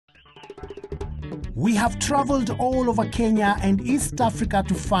We have traveled all over Kenya and East Africa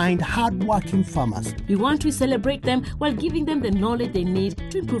to find hard-working farmers. We want to celebrate them while giving them the knowledge they need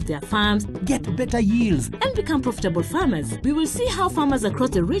to improve their farms, get better yields, and become profitable farmers. We will see how farmers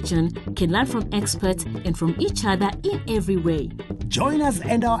across the region can learn from experts and from each other in every way. Join us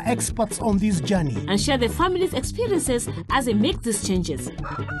and our experts on this journey and share their families' experiences as they make these changes.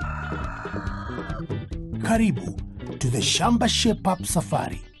 Karibu to the Shamba Shape Up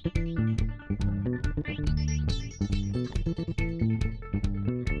Safari.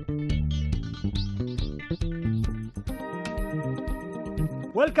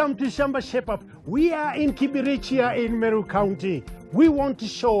 Welcome to Shamba Shape Up. We are in Kibirichia in Meru County. We want to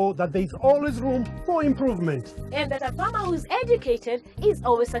show that there is always room for improvement. And that a farmer who is educated is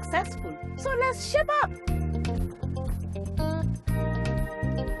always successful. So let's shape up.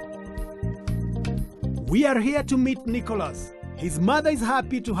 We are here to meet Nicholas. His mother is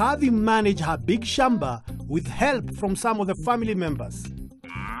happy to have him manage her big shamba with help from some of the family members.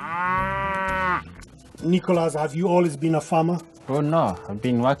 Nicholas, have you always been a farmer? Oh no, I've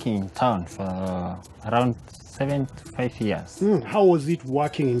been working in town for around 7 to 5 years. How was it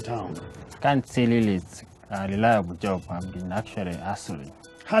working in town? Can't say really it's a reliable job. I've been actually hustling.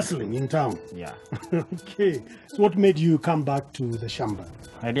 Hustling in town? Yeah. Okay. So what made you come back to the Shamba?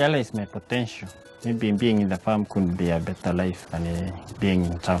 I realized my potential. Maybe being in the farm could be a better life than being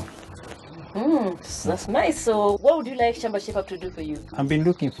in town. That's nice. So what would you like Shamba Shape Up to do for you? I've been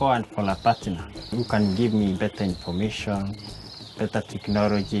looking forward for a partner who can give me better information, better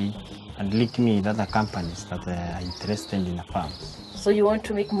technology, and link me with other companies that are interested in the farm. So you want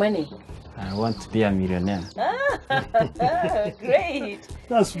to make money? I want to be a millionaire. Great.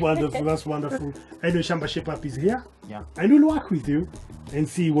 That's wonderful, that's wonderful. I know Shamba Shape Up is here. Yeah. And we'll work with you and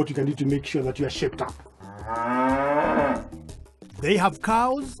see what you can do to make sure that you are shaped up. They have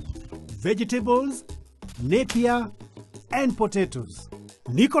cows, vegetables, napier, and potatoes.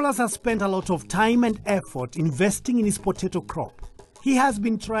 Nicholas has spent a lot of time and effort investing in his potato crop. He has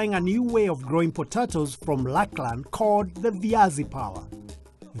been trying a new way of growing potatoes from Lackland called the Viazi Power.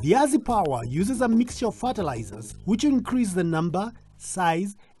 Viazi Power uses a mixture of fertilizers which increase the number,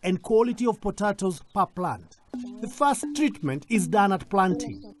 size, and quality of potatoes per plant. The first treatment is done at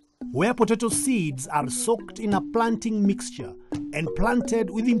planting, where potato seeds are soaked in a planting mixture and planted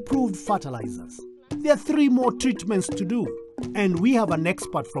with improved fertilizers. There are 3 more treatments to do, and we have an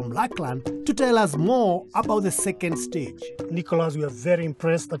expert from Lackland to tell us more about the second stage. Nicholas, we are very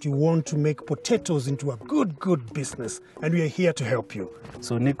impressed that you want to make potatoes into a good business, and we are here to help you.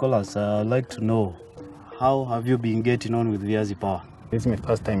 So Nicholas, I'd like to know, how have you been getting on with Viazi Power? This is my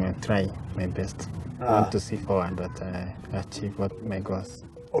first time I try my best. I want to see forward that I achieve what my goals.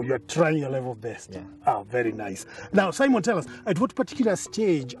 Oh, you're trying your level best. Yeah. Very nice. Now, Simon, tell us, at what particular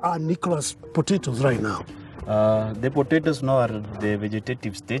stage are Nicholas' potatoes right now? The potatoes now are the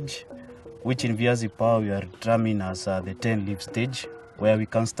vegetative stage, which in Viazi Power we are terming as the 10-leaf stage, where we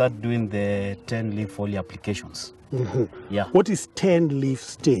can start doing the 10-leaf foliar applications. Yeah. What is 10-leaf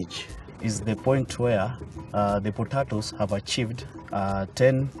stage? Is the point where the potatoes have achieved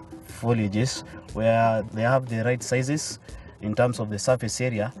 10 foliages, where they have the right sizes in terms of the surface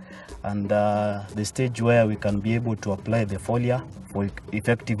area, and the stage where we can be able to apply the foliar for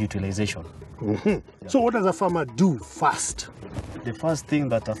effective utilization. Yeah. So what does a farmer do first? The first thing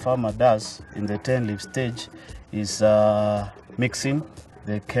that a farmer does in the 10-leaf stage is mixing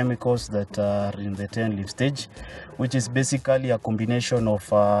the chemicals that are in the 10-leaf stage, which is basically a combination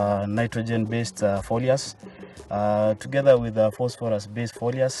of nitrogen-based foliars together with phosphorus-based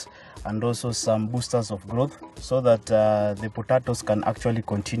foliars, and also some boosters of growth, so that the potatoes can actually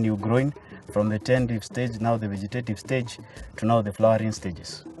continue growing from the 10-leaf stage, now the vegetative stage, to now the flowering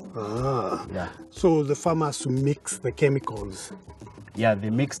stages. Yeah. So the farmer has to mix the chemicals. Yeah,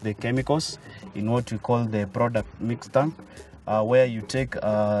 they mix the chemicals in what we call the product mix tank, where you take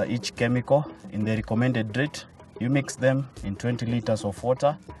each chemical in the recommended rate, you mix them in 20 liters of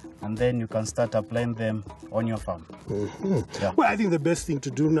water, and then you can start applying them on your farm. Yeah. Well, I think the best thing to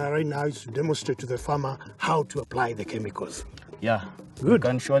do right now is to demonstrate to the farmer how to apply the chemicals. Yeah, good. You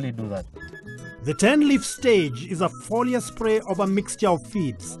can surely do that. The 10-leaf stage is a foliar spray of a mixture of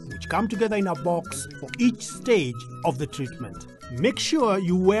feeds, which come together in a box for each stage of the treatment. Make sure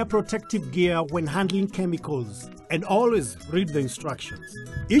you wear protective gear when handling chemicals, and always read the instructions.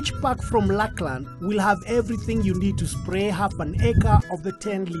 Each pack from Lackland will have everything you need to spray half an acre of the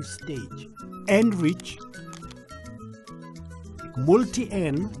 10-leaf stage. Enrich,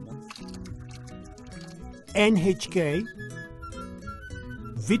 Multi-N, NHK,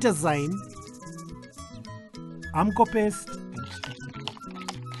 Vitazine, Amcopest,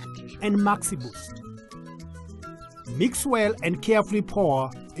 and Maxi Boost. Mix well and carefully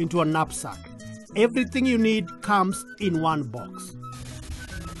pour into a knapsack. Everything you need comes in one box.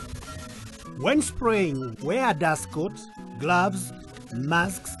 When spraying, wear a dust coat, gloves,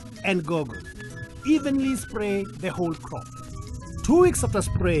 masks, and goggles. Evenly spray the whole crop. 2 weeks after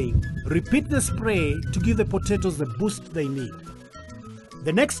spraying, repeat the spray to give the potatoes the boost they need.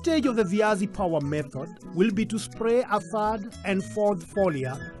 The next stage of the Viazi Power method will be to spray a third and fourth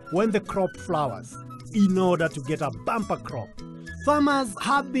foliar when the crop flowers, in order to get a bumper crop. Farmers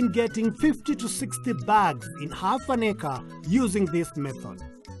have been getting 50 to 60 bags in half an acre using this method.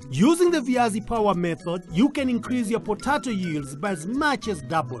 Using the Viazi Power method, you can increase your potato yields by as much as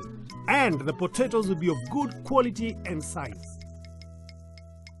double, and the potatoes will be of good quality and size.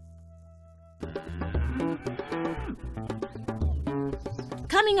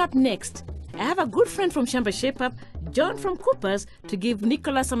 Coming up next, I have a good friend from Shamba Shape-Up, John from Coopers, to give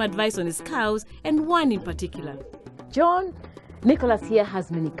Nicholas some advice on his cows, and one in particular. John, Nicholas here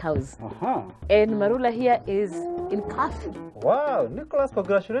has many cows. And Marula here is in calf. Wow, Nicholas,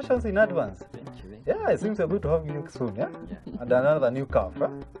 congratulations in advance. Thank you. Yeah, it seems we're going to have you soon, yeah? And another new calf, huh?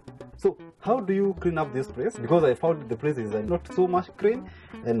 So, how do you clean up this place? Because I found the place is not so much clean,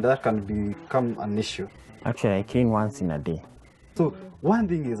 and that can become an issue. Actually, I clean once in a day. So, one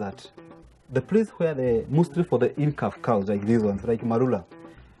thing is that the place where mostly for the in-calf cows, like these ones, like Marula,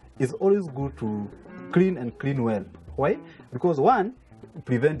 is always good to clean and clean well. Why? Because one,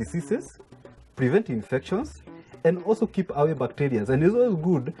 prevent diseases, prevent infections, and also keep away bacteria. And it's always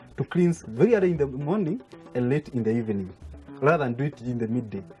good to cleanse very early in the morning and late in the evening, rather than do it in the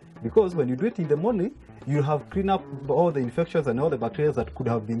midday. Because when you do it in the morning, you have cleaned up all the infections and all the bacteria that could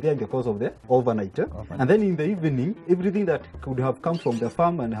have been there in the course of the overnight. And then in the evening, everything that could have come from the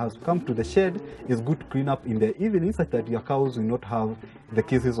farm and has come to the shed is good to clean up in the evening, such that your cows will not have the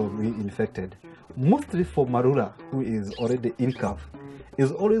cases of being infected. Mostly for Marula, who is already in calf,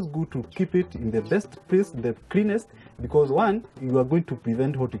 it's always good to keep it in the best place, the cleanest, because one, you are going to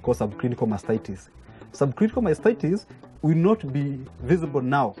prevent what we call subclinical mastitis. Subclinical mastitis will not be visible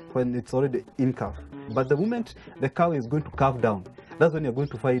now when it's already in calf. But the moment the cow is going to calf down, that's when you're going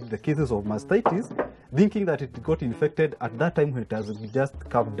to find the cases of mastitis, thinking that it got infected at that time when it has just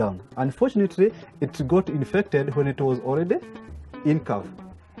calved down. Unfortunately, it got infected when it was already in calf.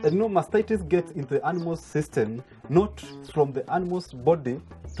 And mastitis gets into the animal's system, not from the animal's body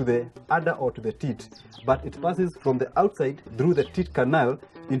to the udder or to the teat, but it passes from the outside through the teat canal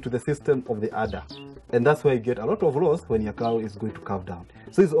into the system of the udder. And that's why you get a lot of loss when your cow is going to calve down.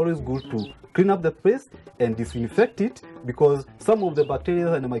 So it's always good to clean up the place and disinfect it, because some of the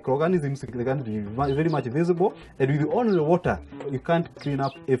bacteria and the microorganisms, they can be very much visible, and with only water you can't clean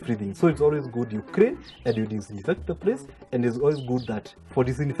up everything. So it's always good you clean and you disinfect the place, and it's always good that for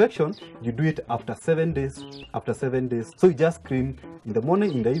disinfection you do it after 7 days. So you just clean in the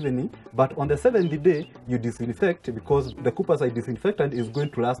morning, in the evening, but on the 7th day you disinfect, because the Cooperside disinfectant is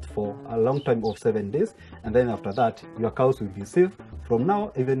going to last for a long time of 7 days, and then after that your cows will be safe from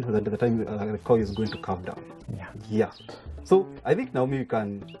now even to the time the cow is going to calve down. Yeah. So I think Naomi, you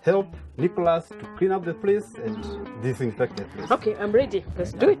can help Nicholas to clean up the place and disinfect the place. Okay, I'm ready.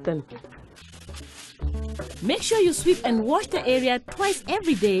 Let's do it then. Make sure you sweep and wash the area twice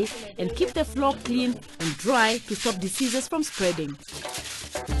every day and keep the floor clean and dry to stop diseases from spreading.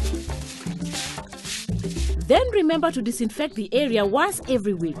 Then remember to disinfect the area once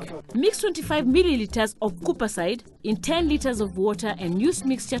every week. Mix 25 milliliters of Cooperside in 10 liters of water and use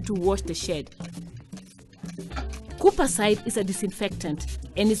mixture to wash the shed. Cooperside is a disinfectant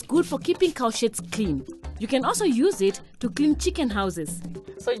and is good for keeping cow sheds clean. You can also use it to clean chicken houses.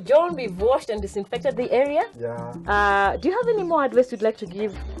 So John, we've washed and disinfected the area. Yeah. Do you have any more advice you'd like to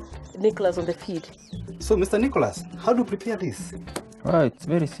give Nicholas on the feed? So Mr. Nicholas, how do you prepare this? Well, it's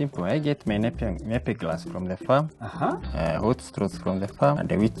very simple. I get my napier grass from the farm, oat straws from the farm, and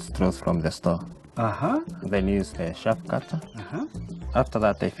the wheat straws from the store. Then use the shaft cutter. After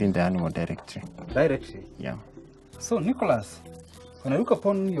that, I feed the animal directly. Directly? Yeah. So Nicholas, when I look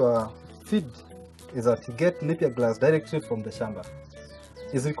upon your feed, is that you get napier grass directly from the Shamba.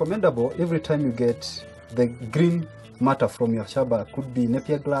 It's recommendable every time you get the green matter from your Shamba, could be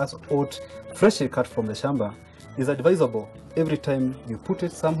napier grass, oat, freshly cut from the Shamba, is advisable every time you put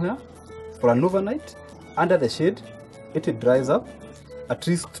it somewhere for an overnight under the shade. It dries up, at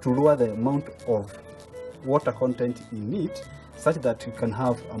least to lower the amount of water content in it, such that you can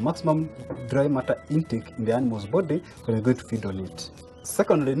have a maximum dry matter intake in the animal's body when you're going to feed on it.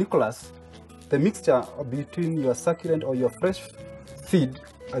 Secondly, Nicholas, the mixture between your succulent or your fresh feed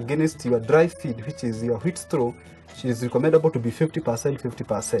against your dry feed, which is your wheat straw, it is recommendable to be 50%,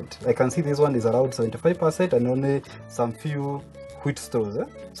 50%. I can see this one is around 75% and only some few wheat straws.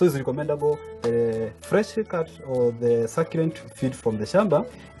 So it's recommendable the freshly cut or the succulent feed from the Shamba,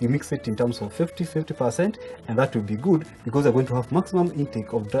 you mix it in terms of 50%, and that will be good because they're going to have maximum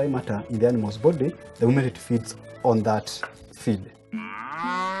intake of dry matter in the animal's body the moment it feeds on that feed.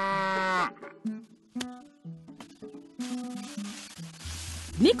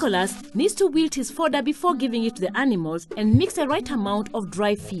 Nicholas needs to wilt his fodder before giving it to the animals and mix the right amount of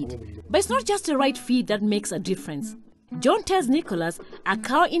dry feed. But it's not just the right feed that makes a difference. John tells Nicholas a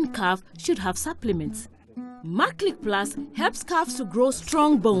cow in calf should have supplements. Maclick Plus helps calves to grow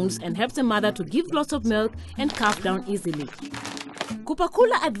strong bones and helps the mother to give lots of milk and calf down easily.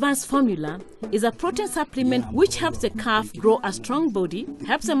 Kupakula Advanced Formula is a protein supplement which helps the calf grow a strong body,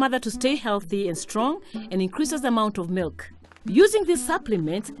 helps the mother to stay healthy and strong, and increases the amount of milk. Using this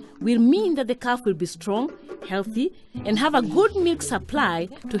supplement will mean that the calf will be strong, healthy, and have a good milk supply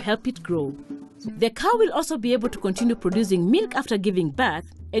to help it grow. The cow will also be able to continue producing milk after giving birth,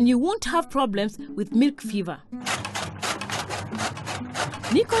 and you won't have problems with milk fever.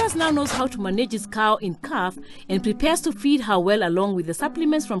 Nicholas now knows how to manage his cow in calf and prepares to feed her well along with the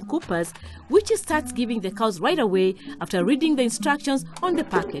supplements from Cooper's, which he starts giving the cows right away after reading the instructions on the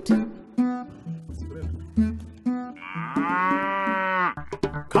packet.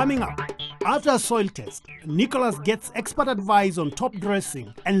 Coming up, after a soil test, Nicholas gets expert advice on top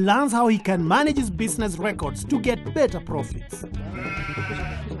dressing and learns how he can manage his business records to get better profits.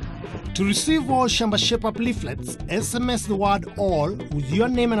 To receive all Shamba Shape-Up leaflets, SMS the word ALL with your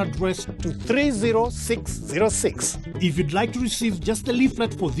name and address to 30606. If you'd like to receive just a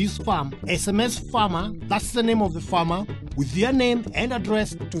leaflet for this farm, SMS farmer, that's the name of the farmer, with your name and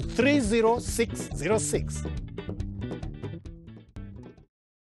address to 30606.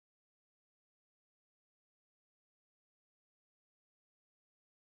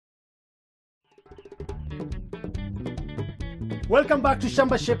 Welcome back to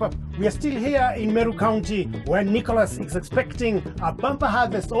Shamba Shape-Up. We are still here in Meru County where Nicholas is expecting a bumper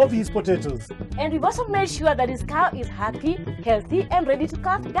harvest of his potatoes. And we've also made sure that his cow is happy, healthy, and ready to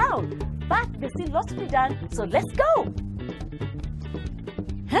calf down. But there's still lots to be done, so let's go!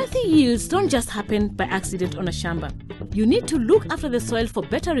 Healthy yields don't just happen by accident on a Shamba. You need to look after the soil for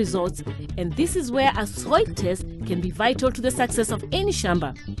better results, and this is where a soil test can be vital to the success of any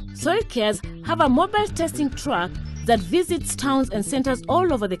Shamba. Soil Cares have a mobile testing truck that visits towns and centers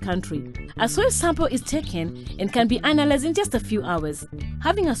all over the country. A soil sample is taken and can be analyzed in just a few hours.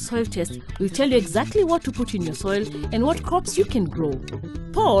 Having a soil test will tell you exactly what to put in your soil and what crops you can grow.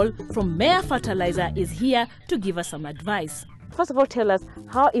 Paul from Meru Fertilizer is here to give us some advice. First of all, tell us,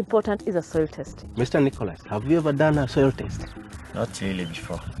 how important is a soil test? Mr. Nicholas, have you ever done a soil test? Not really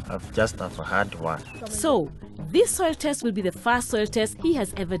before. I've just had one. So, this soil test will be the first soil test he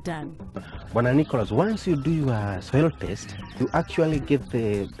has ever done. Bwana Nicholas, once you do your soil test, you actually get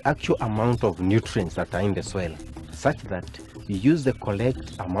the actual amount of nutrients that are in the soil, such that you use the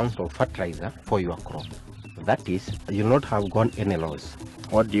correct amount of fertilizer for your crop. That is, you'll not have gone any loss.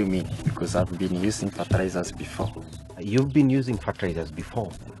 What do you mean? Because I've been using fertilizers before. You've been using fertilizers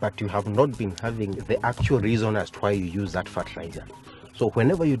before, but you have not been having the actual reason as to why you use that fertilizer. So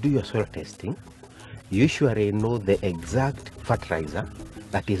whenever you do your soil testing, you usually know the exact fertilizer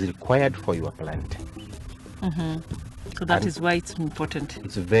that is required for your plant. So that is why it's important.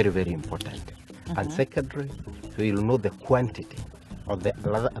 It's very, very important. And secondly, so you'll know the quantity or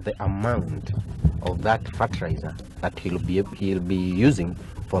the amount of that fertilizer that he'll be using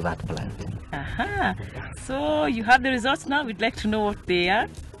for that plant. So you have the results now. We'd like to know what they are.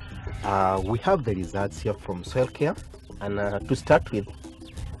 We have the results here from Soil Care. And to start with,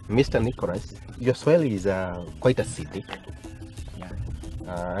 Mr. Nicholas, your soil is quite acidic.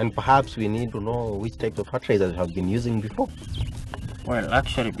 And perhaps we need to know which type of fertilizers you have been using before. Well,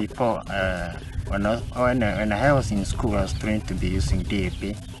 actually before, when I was in school, I was trained to be using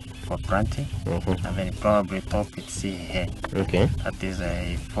DAP for planting, and then probably top with CA. Okay. That is,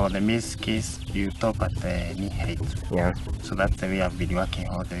 for the maize case, you top at the knee height. Yeah. So that's the way I've been working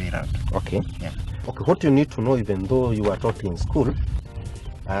all the way around. Okay. Yeah. Okay, what you need to know, even though you are taught in school,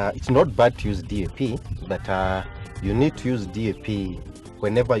 it's not bad to use DAP, but you need to use DAP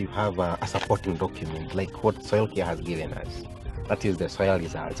whenever you have a supporting document, like what Soil Care has given us. That is the soil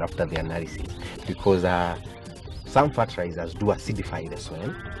results after the analysis, because some fertilizers do acidify the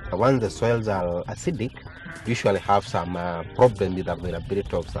soil. Once the soils are acidic, usually have some problem with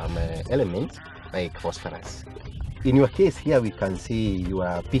availability of some elements like phosphorus. In your case here, we can see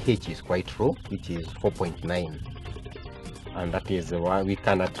your pH is quite low, which is 4.9. and that is why we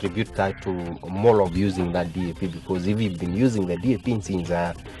can attribute that to more of using that DAP, because if you've been using the DAP since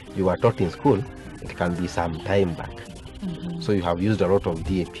you were taught in school, it can be some time back. So you have used a lot of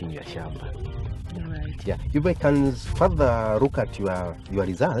DAP in your Shamba. Right. Yeah, if I can further look at your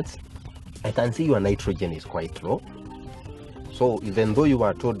results, I can see your nitrogen is quite low. So even though you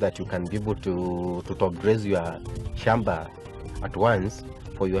were told that you can be able to top dress your Shamba at once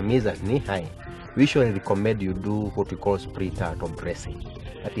for your maize at knee high, we usually recommend you do what we call splitter top dressing.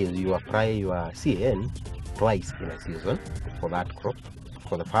 That is, you apply your CAN twice in a season for that crop.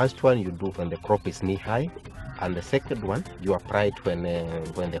 For the first one, you do when the crop is knee high, and the second one you apply it when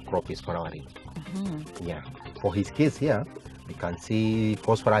the crop is flowering. Yeah. For his case here, we can see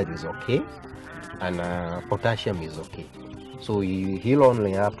phosphorus is okay, and potassium is okay. So he'll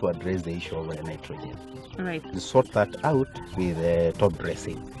only have to address the issue of nitrogen. Right. Sort that out with top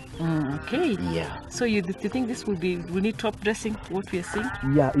dressing. Okay. Yeah. So you think this will need top dressing, what we are seeing?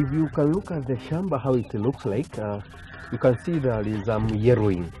 Yeah, if you can look at the Shamba, how it looks like, you can see there is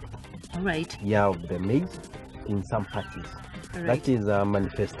yellowing. Right. Yeah, of the maize in some patches. Right. That is a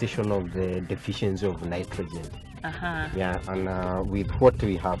manifestation of the deficiency of nitrogen. Yeah, and with what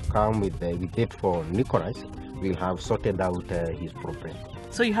we have come with it for Nicholas, we'll have sorted out his problem.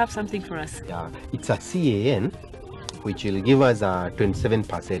 So you have something for us? Yeah, it's a CAN, which will give us a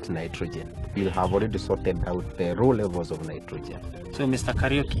 27% nitrogen. We'll have already sorted out the raw levels of nitrogen. So, Mr.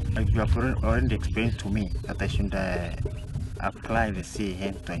 Karaoke, you have already explained to me that I should apply the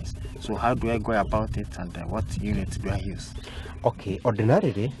CAN twice. So how do I go about it, and what unit do I use? Okay,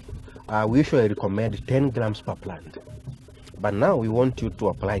 ordinarily, we usually recommend 10 grams per plant. But now we want you to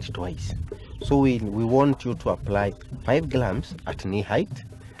apply it twice. So we want you to apply 5 grams at knee height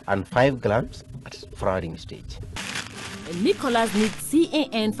and 5 grams at flowering stage. Nicholas needs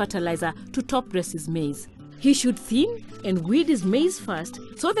CAN fertilizer to top dress his maize. He should thin and weed his maize first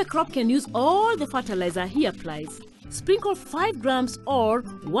so the crop can use all the fertilizer he applies. Sprinkle 5 grams or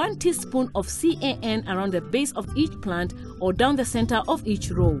 1 teaspoon of CAN around the base of each plant or down the center of each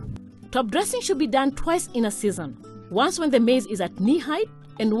row. Top dressing should be done twice in a season. Once when the maize is at knee height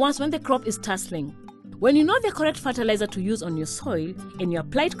and once when the crop is tasseling. When you know the correct fertilizer to use on your soil and you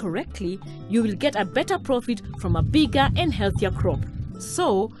apply it correctly, you will get a better profit from a bigger and healthier crop.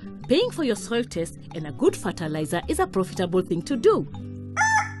 So, paying for your soil test and a good fertilizer is a profitable thing to do.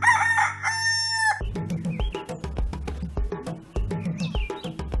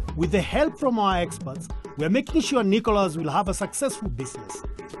 With the help from our experts, we are making sure Nicholas will have a successful business.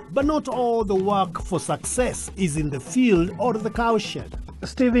 But not all the work for success is in the field or the cowshed.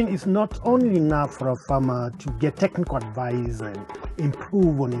 Stephen, is not only enough for a farmer to get technical advice and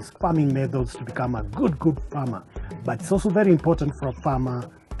improve on his farming methods to become a good farmer, but it's also very important for a farmer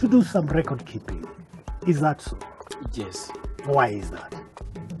to do some record keeping. Is that so? Yes. Why is that?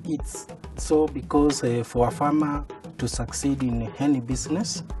 It's so because for a farmer to succeed in any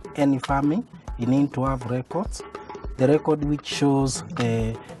business, any farming, you need to have records. The record which shows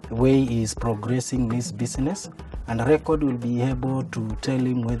the way he is progressing this business, and the record will be able to tell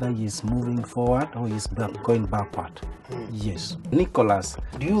him whether he is moving forward or he is going backward. Yes. Nicholas,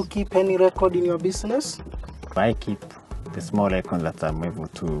 do you keep any record in your business? I keep the small record that I'm able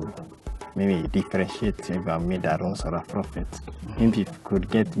to maybe differentiate if I made a loss or a profit. Maybe it could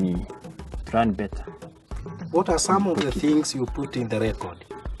get me to run better. What are some of the things you put in the record?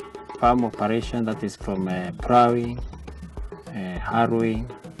 Farm operation, that is from plowing, harrowing,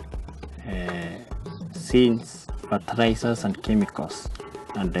 seeds, fertilizers and chemicals,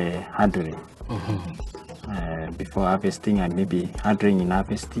 and handling. Before harvesting and maybe handling in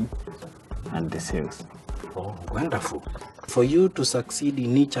harvesting and the sales. Oh, wonderful. For you to succeed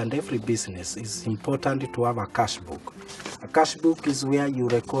in each and every business, it's important to have a cash book. A cash book is where you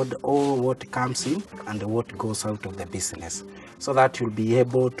record all what comes in and what goes out of the business, so that you'll be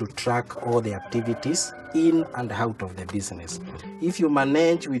able to track all the activities in and out of the business. If you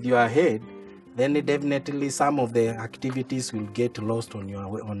manage with your head, then definitely some of the activities will get lost on your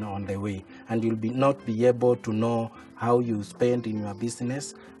way, on the way, and you'll not be able to know how you spend in your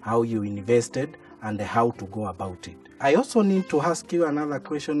business, how you invested, and how to go about it. I also need to ask you another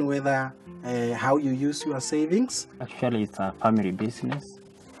question, whether how you use your savings. Actually, it's a family business.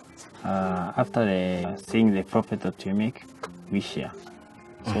 After seeing the profit that you make, we share.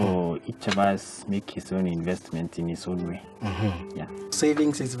 So each of us make his own investment in his own way. Yeah.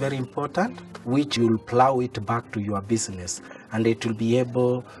 Savings is very important, which you'll plow it back to your business, and it will be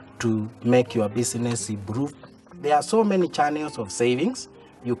able to make your business improve. There are so many channels of savings.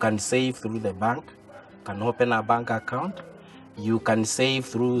 You can save through the bank, can open a bank account. You can save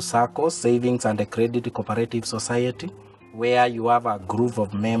through SACCOs, Savings and Credit Cooperative Society. where you have a group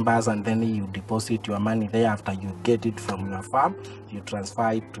of members and then you deposit your money there. After you get it from your farm, you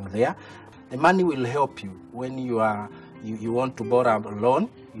transfer it to there. The money will help you when you want to borrow a loan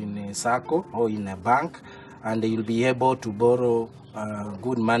in a SACCO or in a bank, and you'll be able to borrow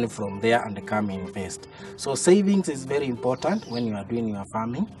good money from there and come invest. So savings is very important when you are doing your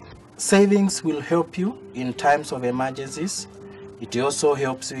farming. Savings will help you in times of emergencies. It also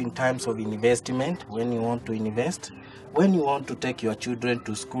helps you in times of investment when you want to invest. When you want to take your children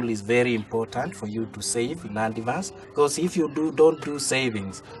to school, is very important for you to save in advance, because if you don't do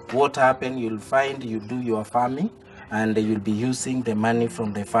savings, what happens, you'll find you do your farming and you'll be using the money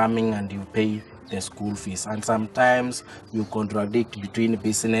from the farming and you pay the school fees, and sometimes you contradict between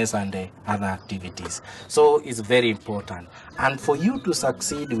business and the other activities. So it's very important, and for you to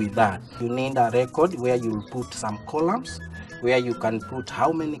succeed with that, you need a record where you'll put some columns where you can put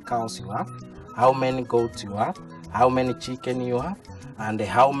how many cows you have, how many goats you have, how many chicken you have, and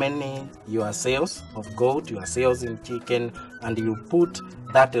how many your sales of goat, your sales in chicken, and you put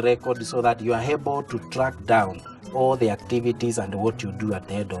that record so that you are able to track down all the activities and what you do at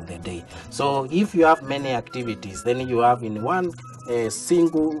the end of the day. So if you have many activities, then you have in one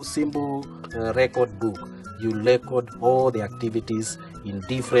simple record book, you record all the activities in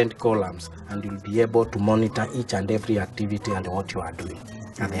different columns, and you'll be able to monitor each and every activity and what you are doing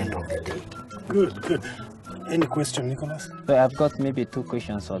at the end of the day. Good. Any question, Nicholas? So I've got maybe 2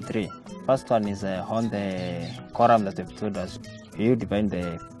 questions or 3. First one is on the column that you've told us. You divide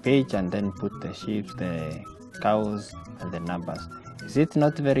the page and then put the sheep, the cows, and the numbers. Is it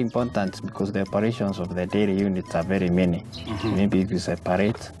not very important because the operations of the dairy units are very many? Maybe if you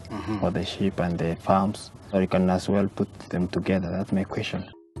separate for the sheep and the farms, or you can as well put them together. That's my question.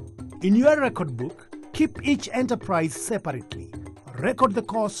 In your record book, keep each enterprise separately. Record the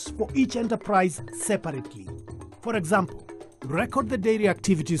costs for each enterprise separately. For example, record the dairy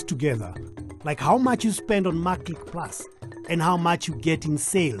activities together, like how much you spend on Marklick Plus and how much you get in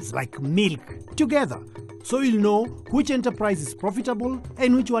sales, like milk, together. So you'll know which enterprise is profitable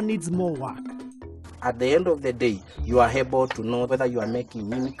and which one needs more work. At the end of the day, you are able to know whether you are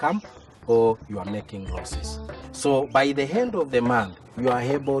making income or you are making losses. So by the end of the month, you are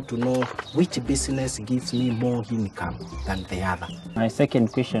able to know which business gives me more income than the other. My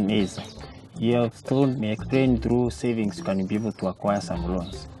second question is, you have explained through savings you can be able to acquire some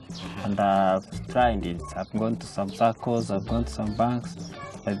loans. And I've tried it. I've gone to some circles, I've gone to some banks,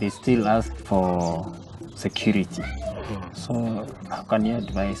 but they still ask for security. So how can you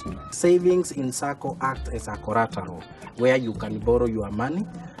advise me? Savings in SACCO act as a collateral where you can borrow your money,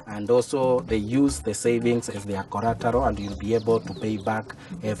 and also they use the savings as their collateral, and you'll be able to pay back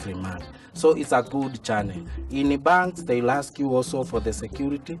every month. So it's a good channel. In banks, they'll ask you also for the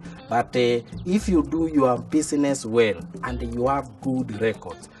security, but if you do your business well and you have good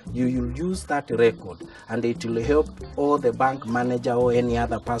records, you will use that record, and it will help all the bank manager or any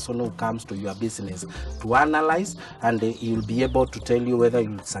other person who comes to your business to analyze, and you'll be able to tell you whether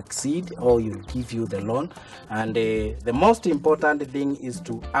you'll succeed or you'll give you the loan. And the most important thing is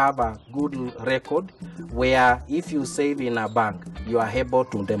to have a good record where if you save in a bank, you are able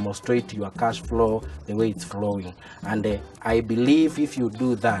to demonstrate your cash flow, the way it's flowing. And I believe if you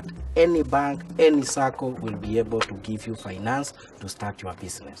do that, any bank, any SACCO will be able to give you finance to start your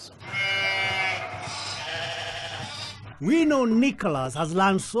business. We know Nicholas has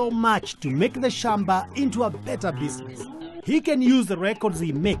learned so much to make the Shamba into a better business. He can use the records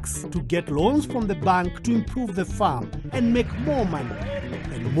he makes to get loans from the bank to improve the farm and make more money.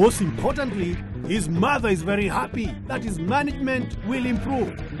 And most importantly, his mother is very happy that his management will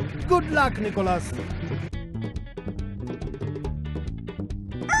improve. Good luck, Nicholas.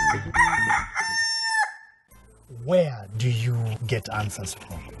 Where do you get answers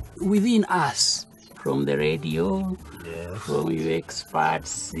from? Within us, from the radio, from your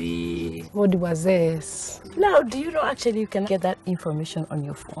experts. What was this? Now, do you know actually you can get that information on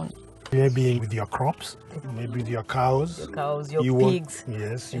your phone? Maybe with your crops, maybe with your cows. Your cows, your pigs.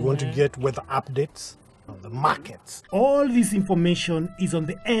 You want to get weather updates on the markets. All this information is on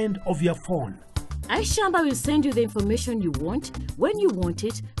the end of your phone. Shamba will send you the information you want, when you want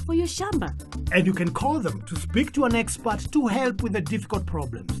it, for your Shamba. And you can call them to speak to an expert to help with the difficult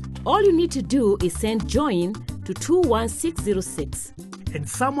problems. All you need to do is send JOIN to 21606. And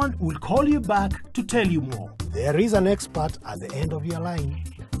someone will call you back to tell you more. There is an expert at the end of your line.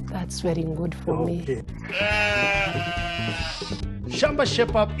 That's very good for me. Shamba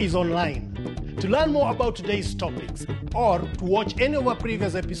Shape Up is online. To learn more about today's topics or to watch any of our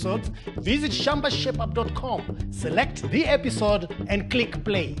previous episodes, visit shambashapeup.com, select the episode and click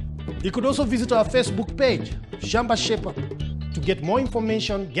play. You could also visit our Facebook page, Shamba Shaper, to get more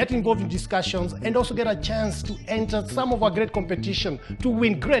information, get involved in discussions, and also get a chance to enter some of our great competition to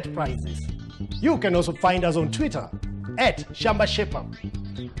win great prizes. You can also find us on Twitter @Shamba Shaper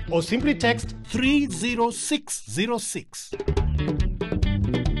or simply text 30606.